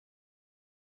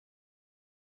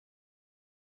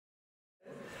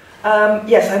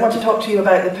Yes, I want to talk to you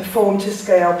about the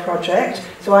PERFORM2Scale project.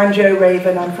 So I'm Jo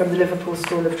Raven, I'm from the Liverpool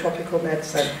School of Tropical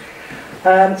Medicine.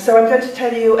 So I'm going to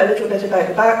tell you a little bit about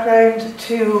the background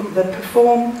to the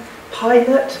PERFORM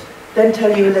pilot, then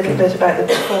tell you a little bit about the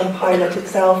PERFORM pilot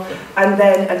itself, and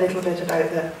then a little bit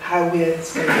about how we're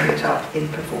scaling it up in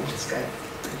PERFORM2Scale.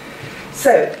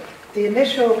 So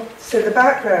the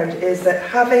background is that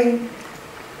having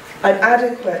an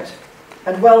adequate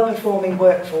and well-performing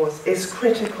workforce is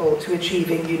critical to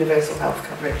achieving universal health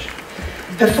coverage.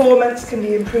 Performance can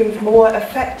be improved more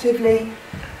effectively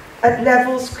at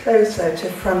levels closer to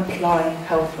frontline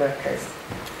health workers.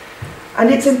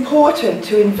 And it's important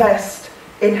to invest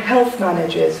in health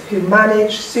managers who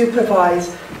manage,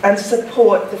 supervise and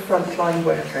support the frontline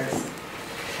workers.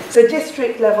 So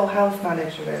district-level health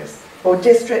managers or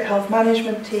district health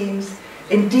management teams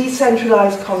in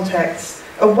decentralised contexts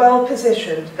are well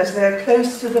positioned as they are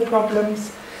close to the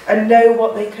problems and know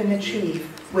what they can achieve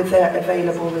with their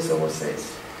available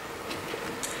resources.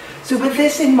 So with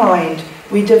this in mind,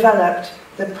 we developed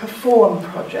the PERFORM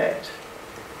project,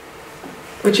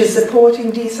 which is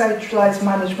supporting decentralised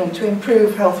management to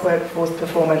improve health workforce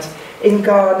performance in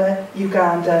Ghana,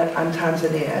 Uganda and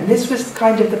Tanzania. And this was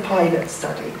kind of the pilot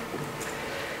study.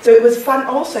 So it was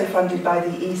also funded by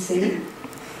the EC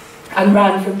and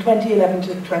ran from 2011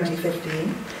 to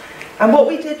 2015. And what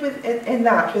we did in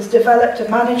that was developed a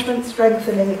management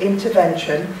strengthening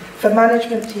intervention for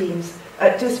management teams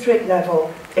at district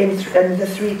level in the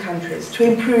 3 countries to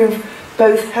improve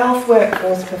both health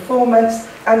workforce performance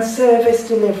and service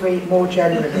delivery more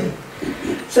generally.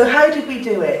 So how did we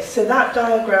do it? So that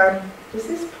diagram, is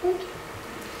this point?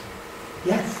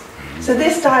 Yes. So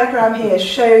this diagram here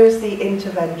shows the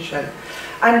intervention.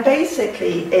 And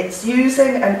basically, it's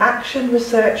using an action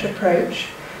research approach.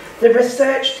 The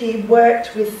research team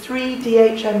worked with 3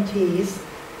 DHMTs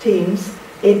teams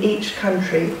in each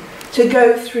country to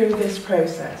go through this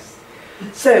process.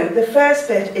 So the first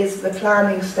bit is the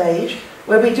planning stage,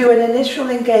 where we do an initial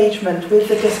engagement with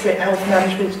the district health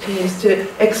management teams to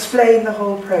explain the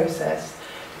whole process.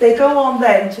 They go on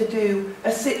then to do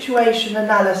a situation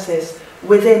analysis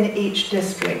within each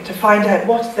district to find out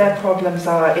what their problems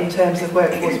are in terms of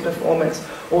workforce performance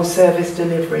or service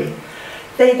delivery.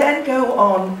 They then go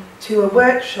on to a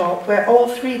workshop where all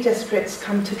 3 districts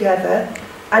come together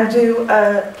and do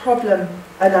a problem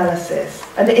analysis,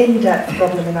 an in-depth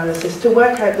problem analysis to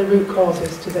work out the root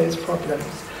causes to those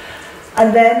problems.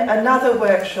 And then another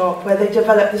workshop where they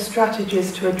develop the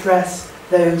strategies to address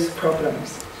those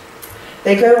problems.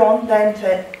 They go on then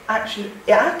to actually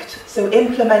act, so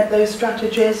implement those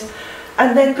strategies,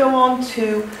 and then go on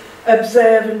to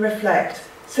observe and reflect.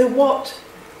 So what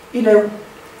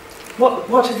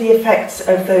are the effects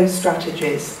of those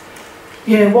strategies?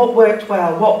 What worked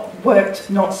well, what worked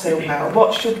not so well,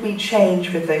 what should we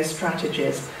change with those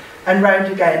strategies? And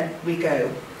round again we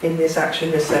go in this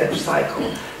action research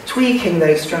cycle, tweaking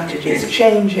those strategies,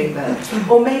 changing them,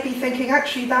 or maybe thinking,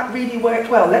 actually that really worked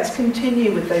well, let's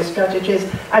continue with those strategies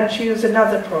and choose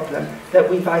another problem that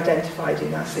we've identified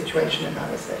in our situation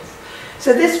analysis.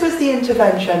 So this was the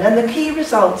intervention, and the key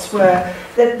results were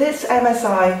that this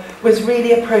MSI was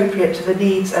really appropriate to the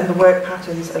needs and the work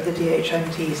patterns of the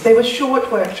DHMTs. They were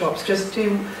short workshops, just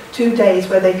two days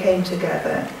where they came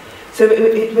together. So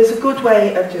it was a good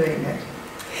way of doing it.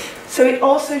 So it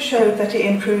also showed that it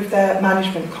improved their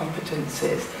management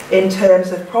competencies in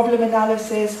terms of problem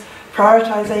analysis,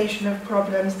 prioritization of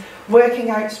problems, working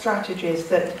out strategies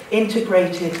that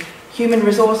integrated human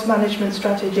resource management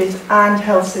strategies and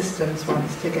health systems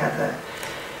ones together.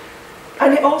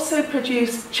 And it also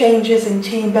produced changes in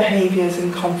team behaviours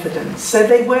and confidence. So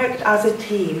they worked as a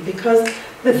team, because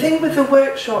the thing with the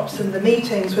workshops and the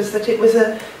meetings was that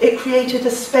it created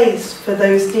a space for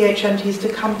those DHMTs to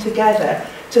come together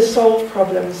to solve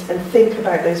problems and think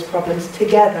about those problems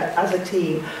together as a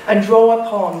team and draw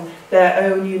upon their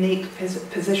own unique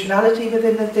positionality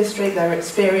within the district, their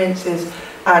experiences,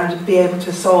 and be able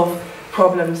to solve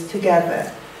problems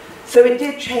together. So it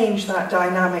did change that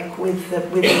dynamic within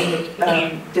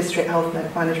the district health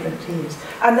management teams.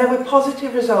 And there were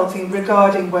positive results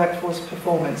regarding workforce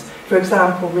performance, for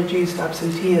example, reduced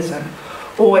absenteeism,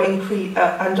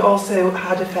 and also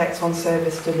had effects on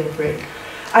service delivery.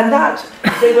 And that,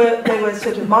 they were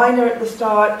sort of minor at the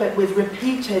start, but with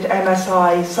repeated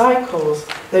MSI cycles,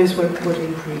 those would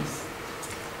increase.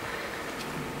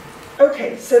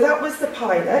 Okay, so that was the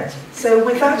pilot. So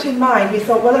with that in mind, we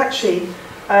thought, well, actually,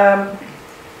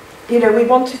 we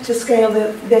wanted to scale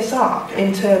this up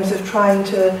in terms of trying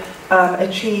to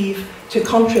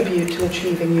contribute to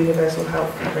achieving universal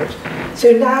health coverage.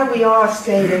 So now we are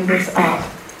scaling this up.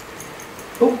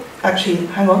 Oh, actually,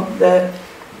 hang on,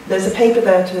 there's a paper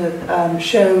there to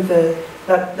show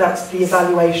that's the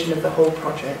evaluation of the whole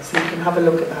project, so you can have a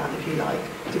look at that if you like,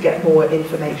 to get more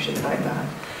information about that.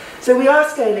 So we are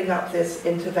scaling up this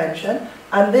intervention,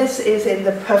 and this is in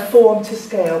the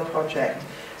PERFORM2Scale project.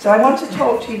 So I want to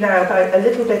talk to you now about a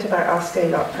little bit about our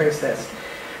scale-up process.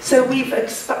 So we've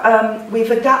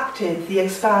adapted the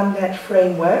ExpandNet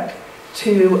framework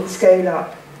to scale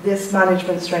up this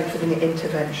management strengthening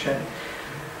intervention.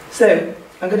 So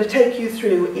I'm going to take you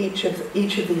through each of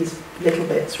these little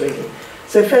bits, really.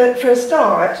 So for a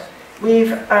start, we've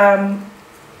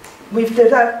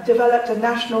developed a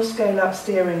national scale-up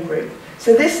steering group.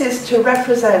 So this is to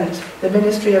represent the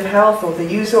Ministry of Health or the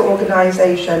user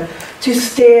organisation to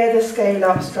steer the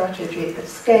scale-up strategy, the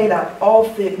scale-up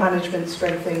of the management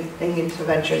strengthening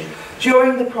intervention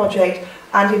during the project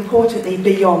and, importantly,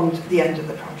 beyond the end of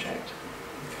the project.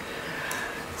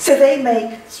 So they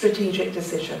make strategic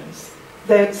decisions.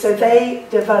 So they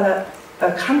develop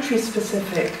a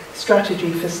country-specific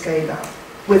strategy for scale-up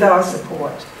with our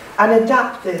support and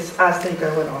adapt this as they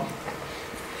go along.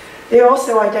 They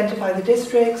also identify the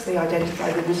districts, they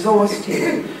identify the resource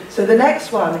team. So the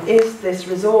next one is this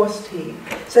resource team.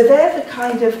 So they're the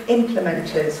kind of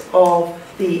implementers of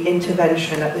the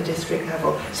intervention at the district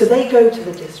level. So they go to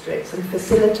the districts and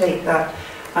facilitate that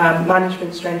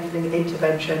management strengthening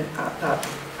intervention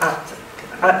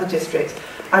at the districts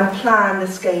and plan the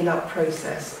scale-up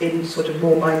process in sort of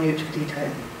more minute detail.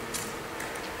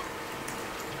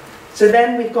 So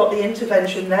then we've got the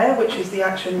intervention there, which is the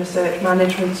Action Research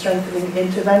Management Strengthening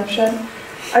Intervention.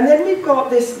 And then we've got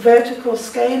this vertical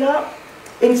scale-up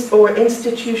or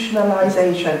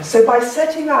institutionalization. So by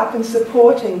setting up and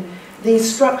supporting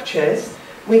these structures,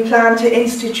 we plan to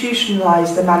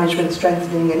institutionalize the management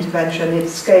strengthening intervention in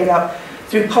scale-up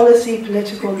through policy,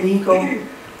 political, legal,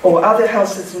 or other health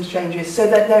systems changes so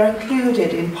that they're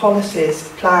included in policies,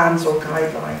 plans, or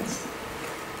guidelines.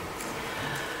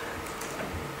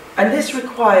 And this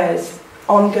requires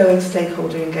ongoing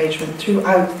stakeholder engagement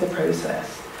throughout the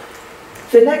process.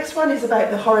 The next one is about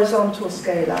the horizontal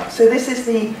scale-up. So this is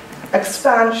the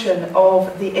expansion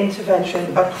of the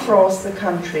intervention across the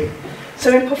country.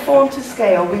 So in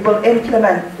PERFORM2Scale, we will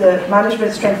implement the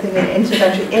management strengthening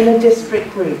intervention in a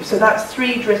district group. So that's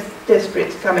 3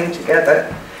 districts coming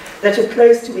together that are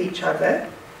close to each other,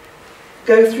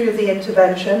 go through the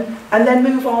intervention, and then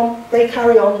move on. They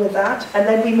carry on with that, and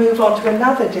then we move on to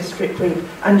another district group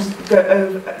and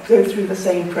go through the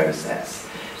same process.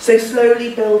 So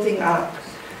slowly building up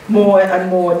more and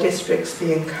more districts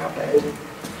being covered.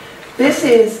 This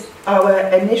is our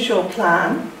initial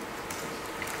plan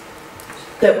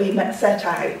that we set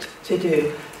out to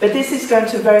do, but this is going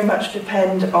to very much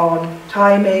depend on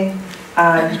timing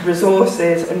and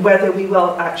resources and whether we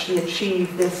will actually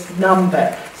achieve this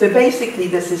number. So basically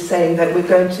this is saying that we're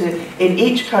going to, in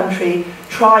each country,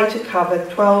 try to cover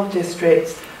 12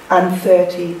 districts and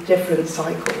 30 different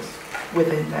cycles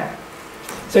within there.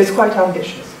 So it's quite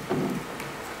ambitious,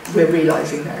 we're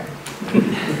realising now.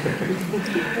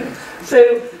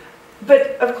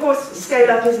 But of course,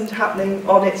 scale-up isn't happening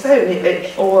on its own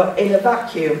or in a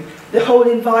vacuum. The whole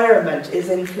environment is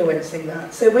influencing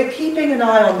that. So we're keeping an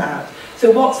eye on that. So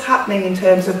what's happening in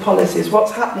terms of policies?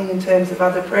 What's happening in terms of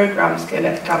other programs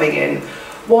coming in?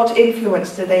 What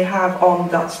influence do they have on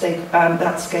that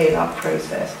scale-up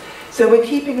process? So we're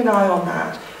keeping an eye on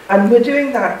that. And we're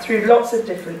doing that through lots of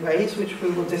different ways, which we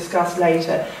will discuss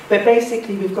later. But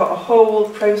basically, we've got a whole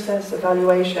process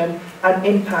evaluation and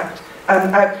impact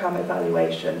outcome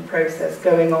evaluation process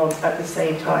going on at the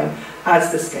same time as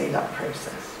the scale-up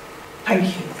process. Thank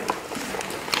you.